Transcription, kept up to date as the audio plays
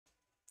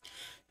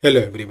Hello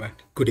everyone,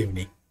 good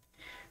evening.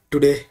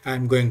 Today I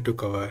am going to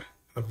cover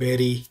a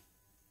very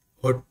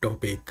hot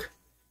topic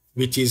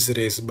which is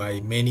raised by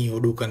many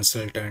Odoo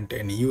consultant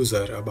and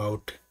user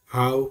about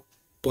how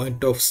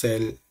point of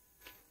sale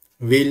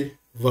will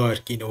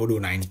work in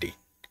Odoo 19.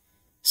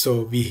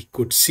 So we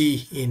could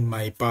see in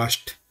my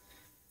past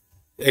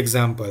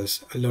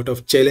examples a lot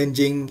of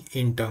challenging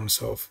in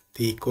terms of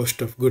the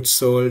cost of goods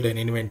sold and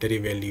inventory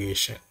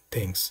valuation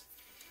things.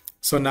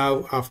 So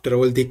now after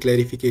all the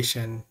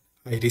clarification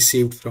I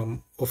received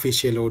from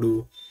official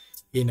Odoo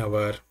in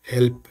our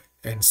help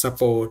and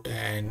support,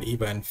 and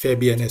even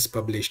Fabian has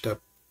published a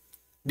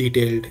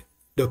detailed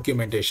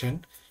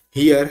documentation.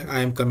 Here I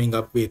am coming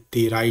up with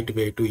the right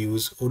way to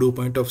use Odoo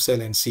point of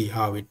sale and see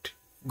how it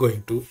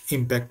going to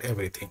impact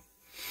everything.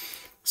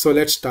 So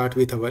let's start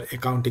with our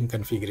accounting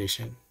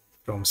configuration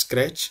from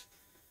scratch,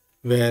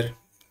 where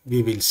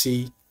we will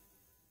see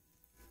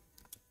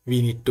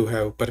we need to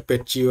have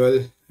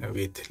perpetual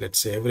with, let's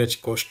say,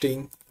 average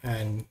costing,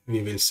 and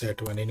we will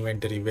set one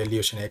inventory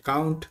valuation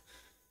account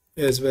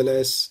as well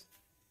as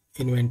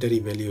inventory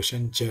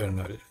valuation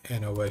journal.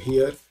 And over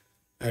here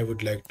I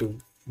would like to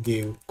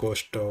give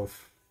cost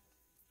of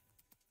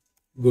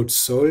goods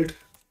sold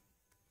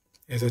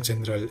as a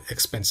general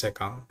expense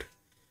account.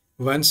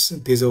 Once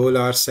these all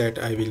are set,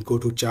 I will go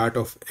to chart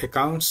of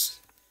accounts,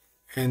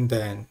 and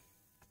then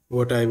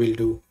what I will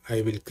do,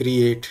 I will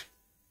create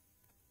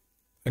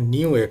a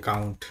new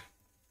account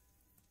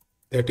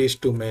that is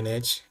to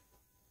manage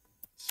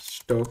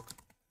stock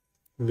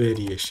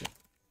variation.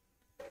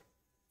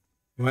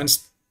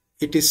 Once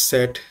it is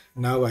set,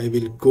 now I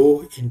will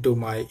go into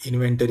my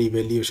inventory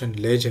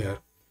valuation ledger,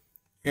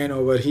 and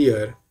over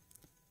here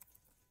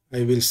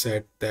I will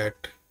set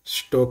that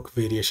stock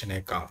variation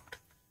account.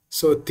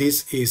 So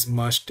this is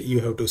must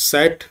you have to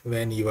set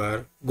when you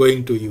are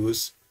going to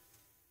use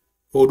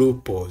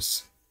Odoo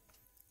POS.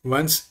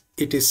 Once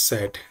it is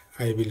set,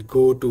 I will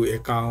go to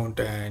account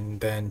and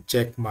then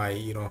check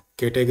my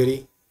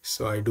category.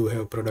 So I do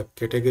have product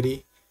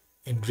category.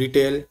 In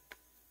retail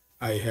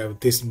I have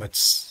this much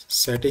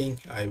setting.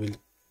 I will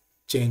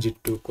change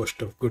it to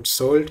cost of goods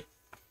sold,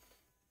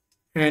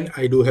 and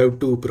I do have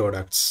two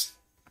products,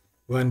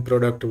 one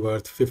product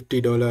worth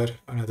 $50,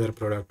 another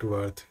product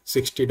worth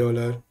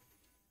 $60,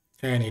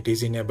 and it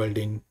is enabled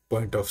in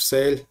point of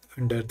sale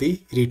under the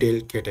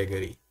retail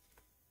category.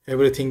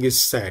 Everything is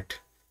set.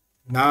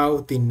 Now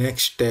the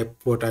next step,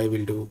 what I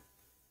will do,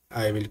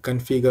 I will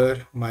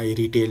configure my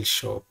retail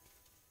shop.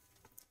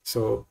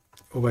 So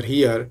over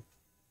here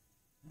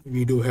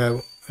we do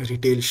have a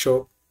retail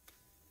shop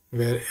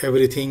where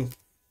everything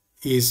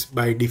is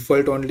by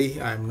default only.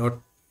 I am not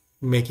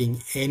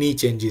making any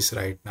changes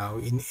right now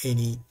in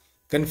any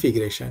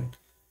configuration.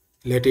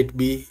 Let it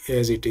be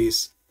as it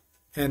is,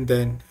 and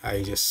then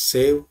I just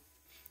save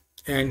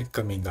and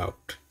coming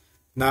out.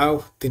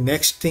 Now the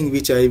next thing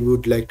which I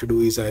would like to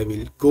do is I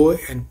will go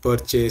and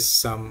purchase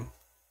some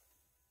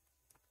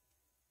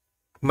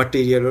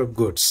material or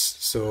goods.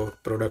 So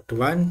product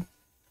 1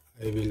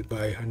 I will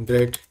buy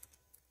 100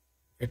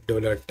 at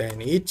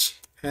 $10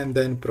 each, and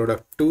then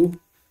product 2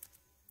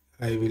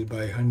 I will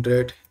buy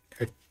 100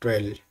 at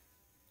 12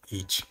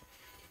 each.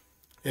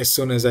 As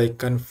soon as I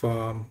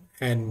confirm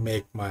and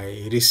make my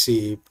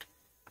receipt,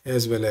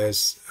 as well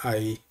as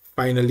I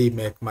finally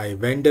make my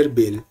vendor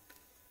bill,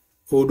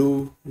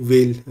 Odoo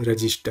will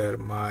register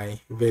my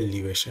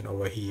valuation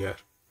over here,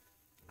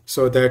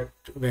 so that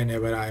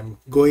whenever I'm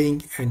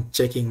going and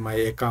checking my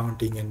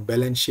accounting and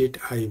balance sheet,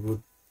 I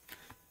would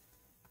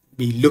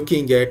be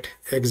looking at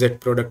exact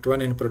product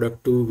 1 and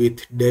product 2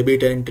 with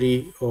debit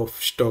entry of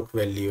stock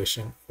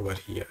valuation over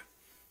here.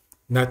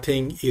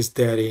 Nothing is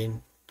there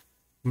in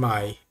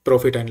my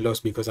profit and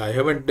loss because I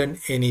haven't done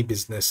any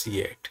business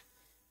yet.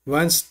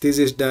 Once this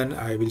is done,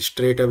 I will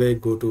straight away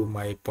go to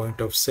my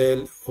point of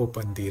sale,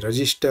 open the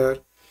register,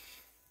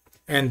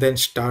 and then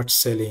start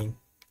selling,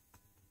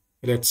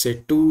 let's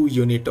say 2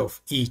 units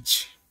of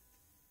each.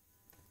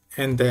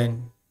 And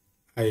then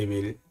I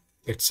will,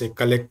 let's say,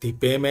 collect the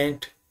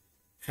payment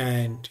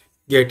and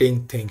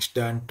getting things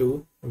done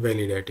to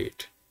validate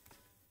it.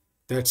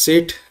 That's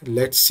it.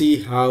 Let's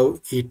see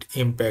how it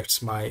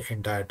impacts my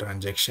entire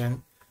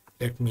transaction.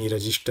 Let me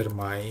register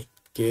my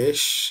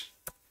cash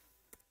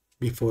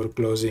before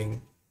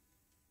closing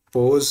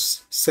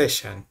POS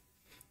session.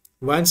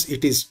 Once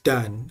it is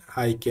done,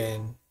 I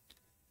can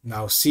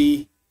now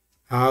see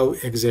how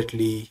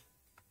exactly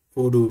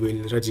Odoo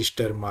will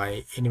register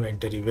my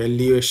inventory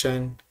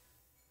valuation.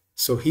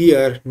 So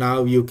here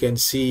now you can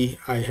see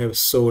I have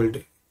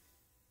sold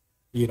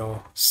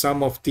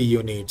some of the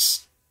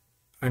units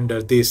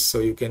under this. So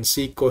you can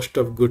see cost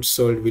of goods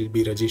sold will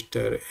be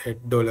registered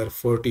at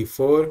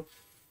 $44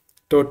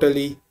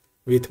 totally,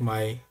 with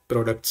my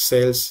product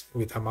sales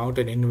with amount,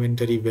 and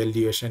inventory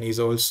valuation is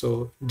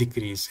also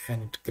decrease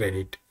and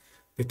credit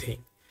the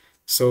thing.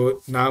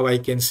 So now I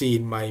can see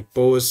in my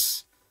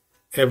POS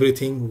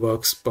everything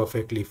works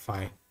perfectly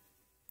fine.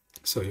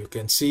 So you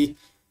can see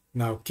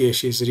now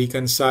cash is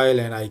reconciled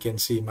and I can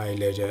see my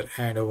ledger,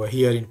 and over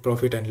here in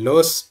profit and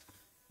loss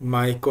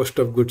my cost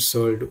of goods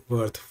sold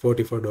worth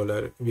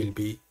 $44 will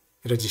be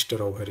registered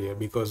over here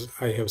because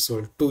I have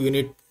sold 2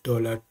 unit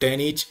 $10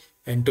 each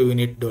and 2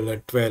 unit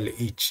 $12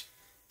 each.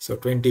 So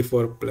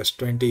 24 plus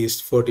 20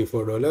 is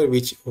 $44,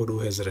 which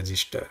Odoo has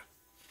registered.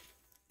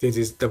 This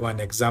is the one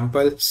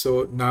example.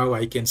 So now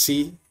I can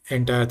see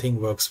entire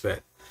thing works well.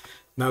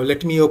 Now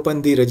let me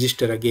open the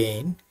register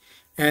again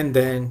and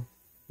then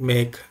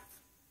make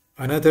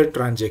another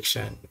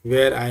transaction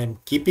where I am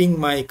keeping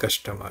my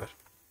customer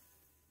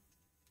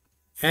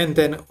and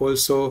then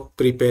also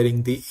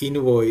preparing the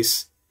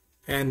invoice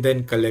and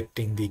then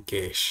collecting the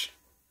cash.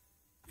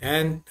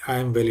 And I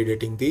am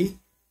validating the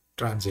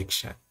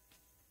transaction.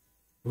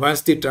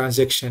 Once the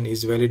transaction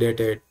is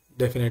validated,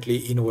 definitely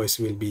invoice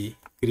will be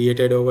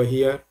created over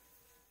here.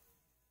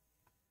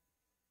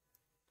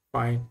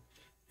 Fine.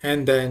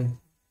 And then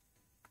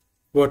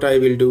what I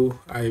will do,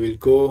 I will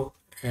go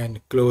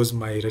and close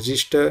my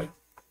register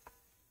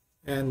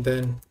and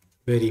then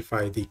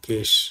verify the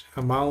cash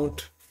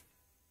amount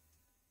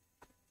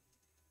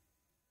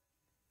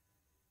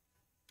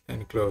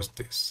and close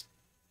this.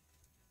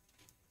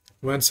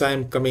 Once I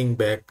am coming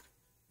back,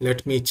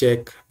 let me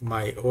check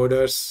my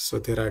orders. So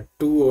there are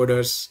 2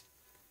 orders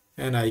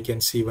and I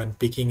can see one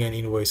picking and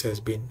invoice has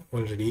been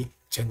already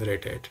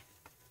generated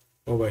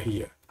over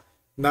here.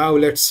 Now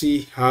let's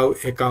see how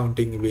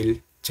accounting will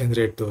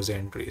generate those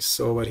entries.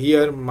 So over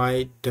here,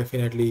 my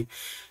definitely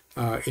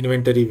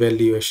inventory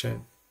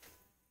valuation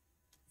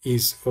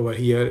is over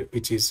here,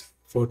 which is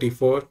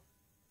 44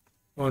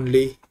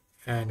 only,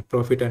 and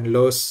profit and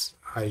loss,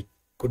 I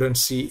couldn't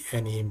see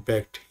any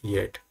impact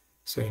yet.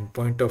 So in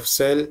point of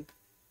sale,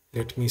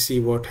 let me see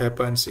what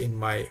happens in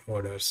my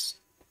orders.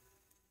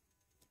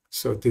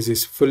 So this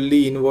is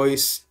fully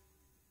invoice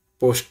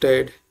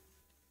posted.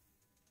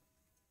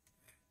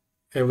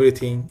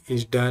 Everything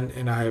is done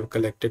and I have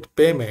collected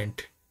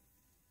payment.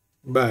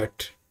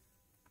 But,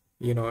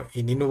 in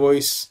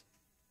invoice,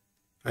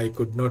 I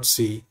could not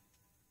see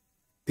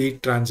the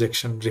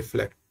transaction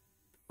reflect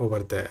over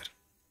there.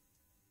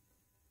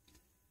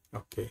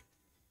 Okay.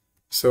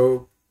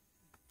 So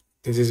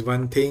this is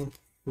one thing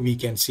we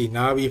can see.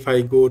 Now if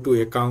I go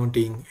to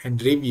accounting and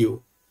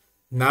review,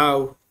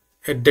 now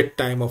at that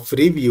time of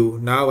review,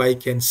 now I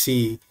can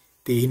see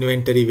the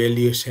inventory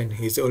valuation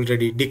is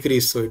already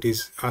decreased. So it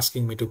is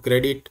asking me to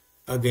credit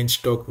against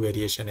stock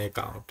variation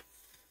account.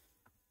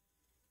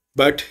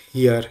 But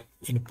here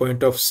in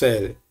point of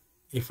sale,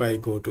 if I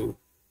go to,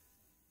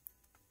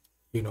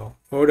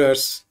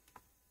 orders,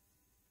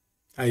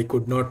 I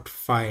could not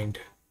find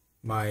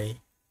my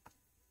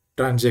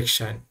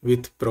transaction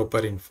with proper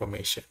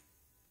information.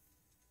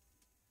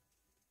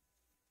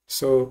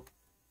 So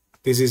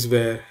this is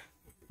where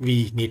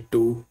we need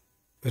to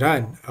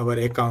run our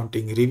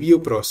accounting review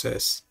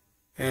process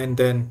and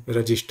then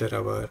register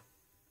our,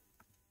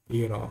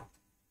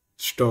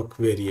 stock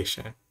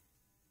variation.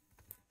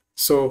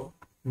 So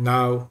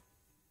now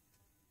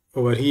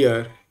over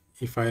here,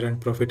 if I run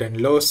profit and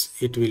loss,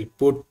 it will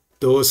put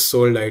those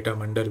sold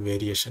item under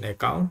variation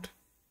account.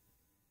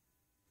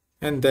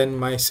 And then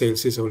my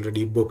sales is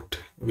already booked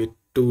with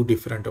 2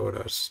 different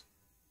orders.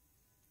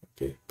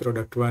 Okay,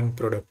 product 1,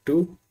 product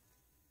 2,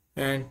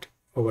 and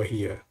over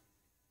here,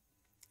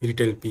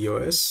 retail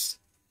POS,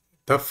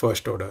 the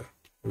first order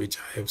which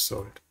I have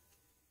sold.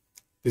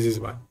 This is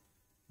one.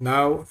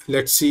 Now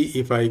let's see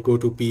if I go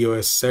to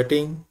POS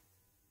setting.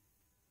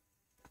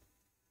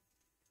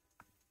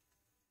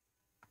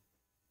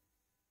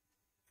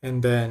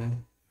 And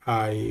then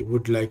I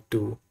would like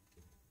to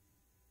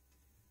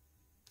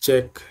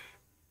check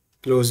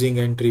closing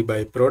entry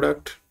by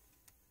product.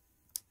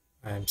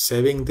 I am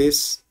saving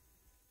this.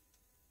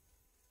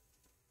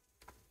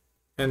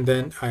 And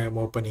then I am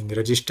opening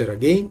register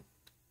again.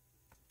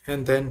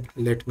 And then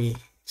let me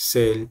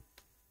sell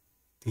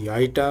the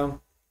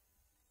item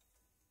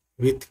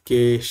with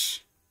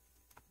cash.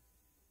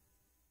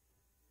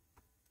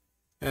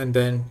 And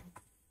then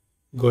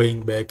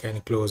going back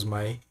and close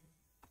my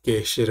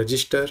cash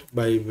register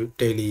by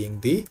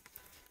tallying the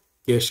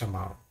cash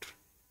amount.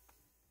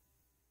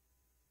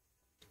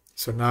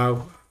 So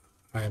now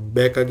I am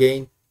back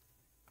again,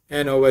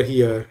 and over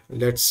here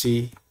let's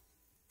see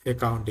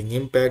accounting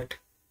impact.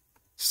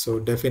 So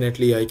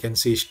definitely I can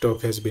see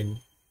stock has been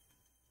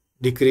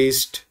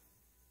decreased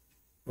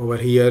over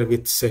here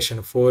with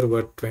session 4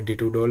 worth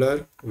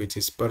 $22, which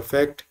is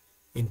perfect.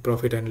 In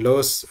profit and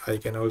loss, I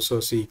can also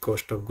see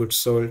cost of goods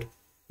sold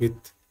with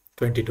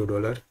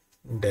 $22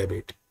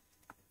 debit.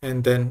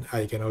 And then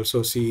I can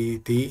also see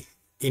the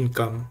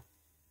income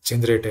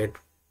generated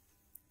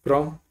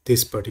from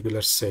this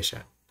particular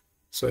session.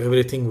 So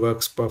everything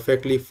works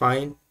perfectly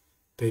fine.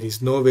 There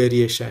is no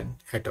variation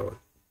at all.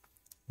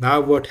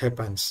 Now what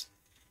happens?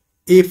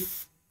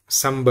 If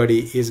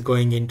somebody is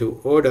going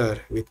into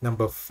order with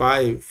number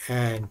 5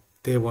 and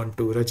they want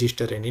to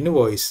register an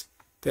invoice,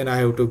 then I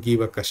have to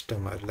give a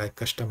customer like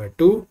customer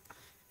 2.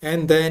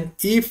 And then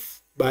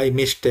if by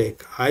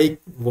mistake I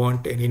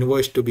want an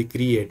invoice to be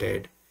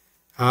created,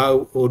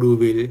 how Odoo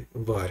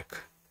will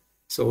work?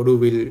 So Odoo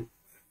will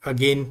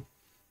again,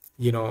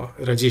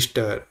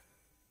 register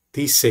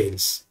the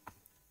sales.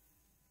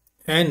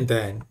 And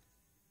then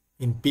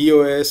in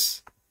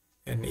POS,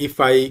 and if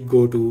I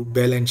go to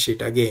balance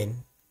sheet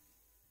again,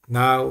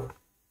 now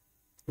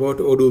what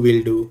Odoo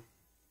will do,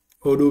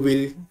 Odoo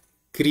will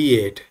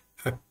create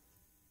an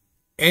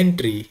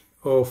entry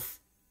of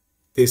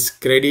this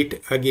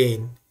credit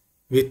again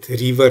with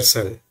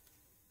reversal,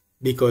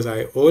 because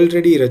I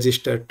already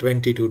registered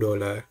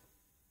 $22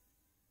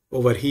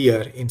 over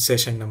here in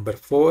session number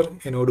 4,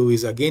 and Odoo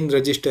is again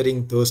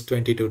registering those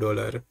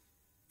 $22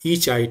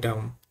 each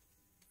item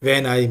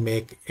when I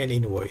make an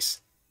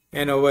invoice.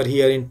 And over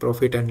here in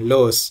profit and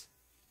loss,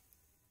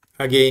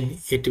 again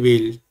it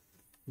will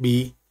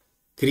be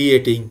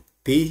creating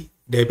the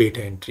debit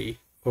entry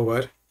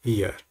over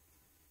here.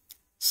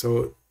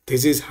 So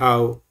this is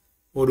how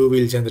Odoo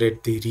will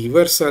generate the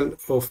reversal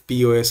of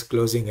POS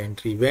closing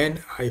entry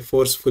when I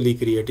forcefully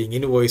creating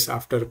invoice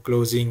after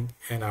closing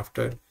and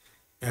after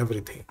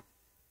everything.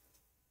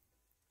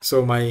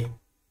 So my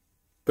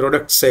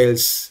product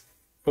sales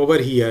over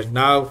here,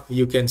 now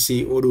you can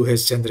see Odoo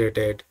has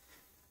generated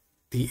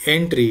the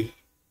entry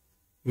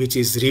which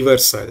is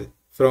reversal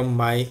from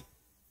my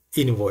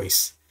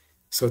invoice.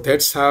 So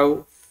that's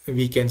how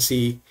we can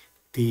see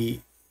the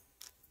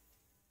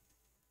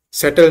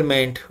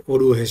settlement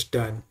Odoo has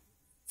done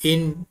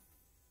in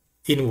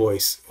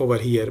invoice over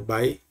here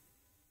by,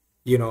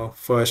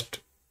 first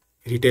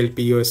retail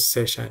POS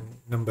session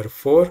number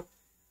 4,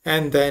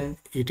 and then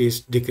it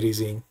is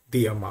decreasing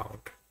the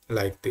amount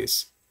like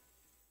this.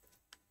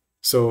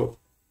 So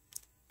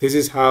this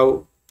is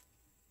how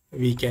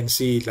we can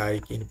see,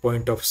 like in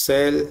point of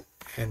sale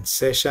and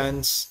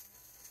sessions,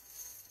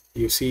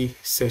 you see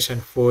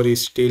session 4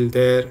 is still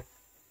there,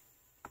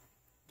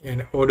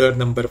 and order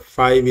number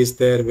 5 is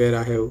there where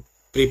I have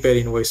prepared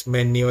invoice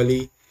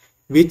manually,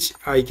 which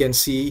I can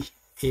see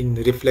in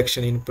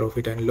reflection in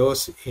profit and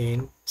loss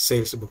in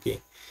sales booking.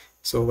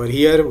 So over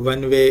here,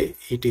 one way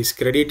it is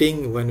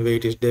crediting, one way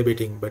it is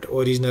debiting, but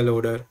original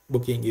order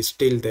booking is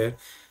still there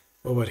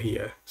over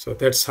here. So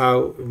that's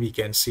how we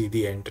can see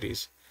the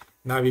entries.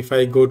 Now if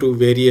I go to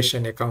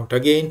variation account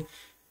again,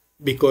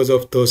 because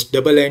of those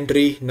double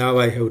entry, now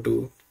I have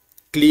to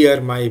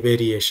clear my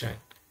variation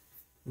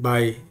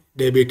by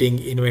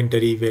debiting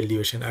inventory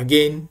valuation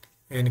again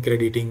and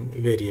crediting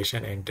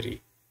variation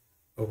entry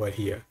over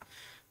here.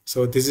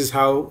 So this is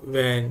how,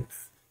 when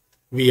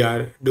we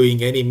are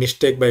doing any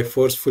mistake by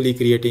forcefully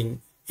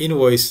creating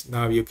invoice,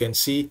 now you can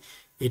see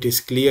it is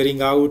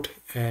clearing out,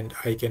 and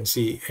I can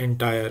see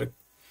entire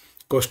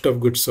cost of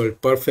goods sold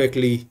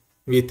perfectly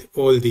with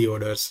all the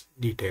orders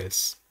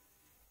details.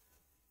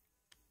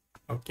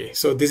 Okay,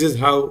 so this is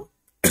how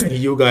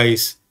you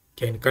guys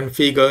can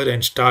configure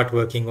and start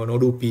working on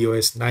Odoo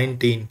POS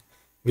 19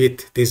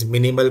 with this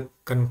minimal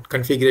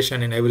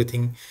configuration, and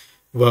everything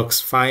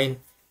works fine.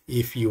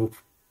 If you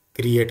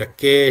create a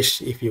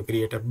cache, if you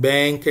create a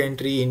bank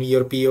entry in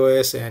your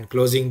POS and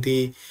closing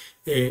the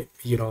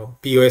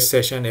POS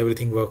session,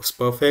 everything works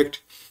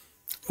perfect.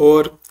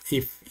 Or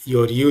if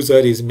your user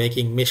is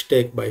making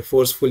mistake by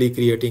forcefully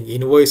creating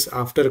invoice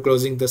after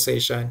closing the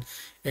session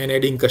and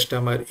adding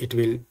customer, it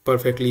will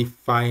perfectly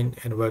fine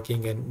and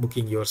working and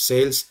booking your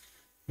sales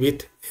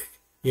with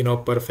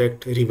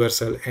perfect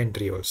reversal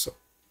entry also.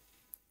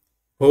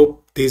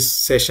 Hope this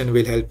session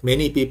will help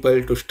many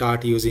people to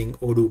start using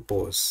Odoo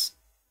POS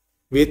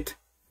with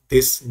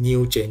this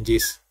new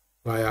changes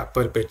via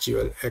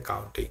perpetual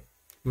accounting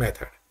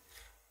method.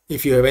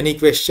 If you have any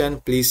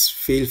question, please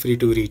feel free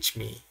to reach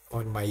me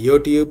on my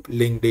YouTube,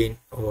 LinkedIn,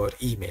 or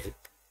email.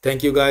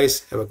 Thank you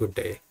guys. Have a good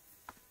day.